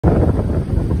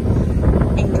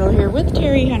with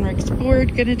Terry Henricks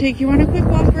Ford. Gonna take you on a quick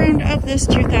walk around of this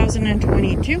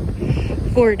 2022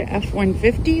 Ford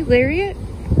F150 Lariat.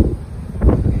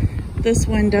 This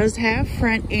one does have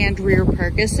front and rear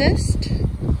park assist.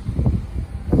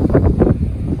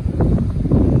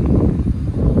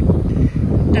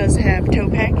 Does have tow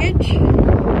package.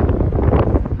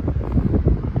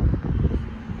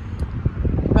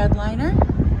 Bed liner.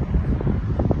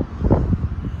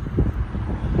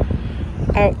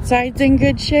 Outside's in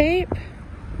good shape.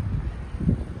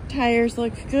 Tires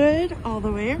look good all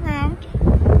the way around.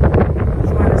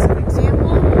 Just want as an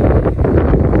example.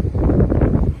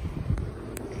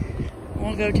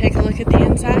 We'll go take a look at the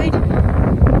inside.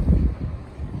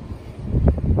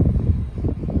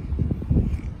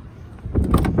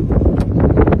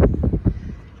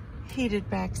 Heated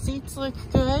back seats look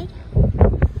good.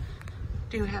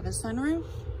 Do have a sunroof.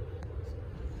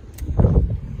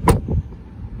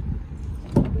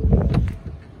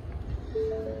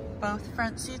 Both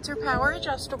front seats are power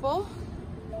adjustable.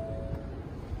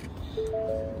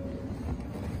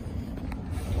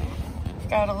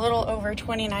 Got a little over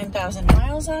 29,000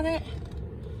 miles on it.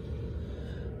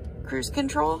 Cruise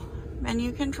control,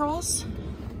 menu controls,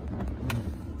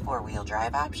 four-wheel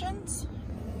drive options,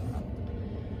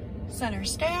 center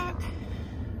stack,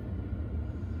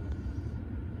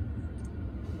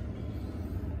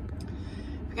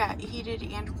 we've got heated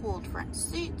and cooled front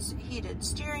seats, heated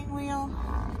steering wheel,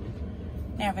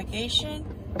 navigation,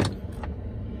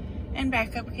 and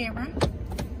backup camera.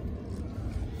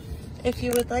 If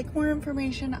you would like more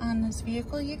information on this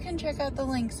vehicle, you can check out the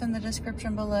links in the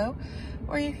description below,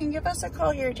 or you can give us a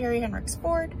call here at Terry Henricks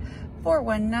Ford,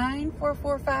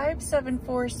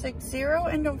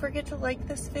 419-445-7460, and don't forget to like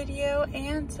this video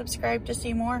and subscribe to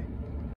see more.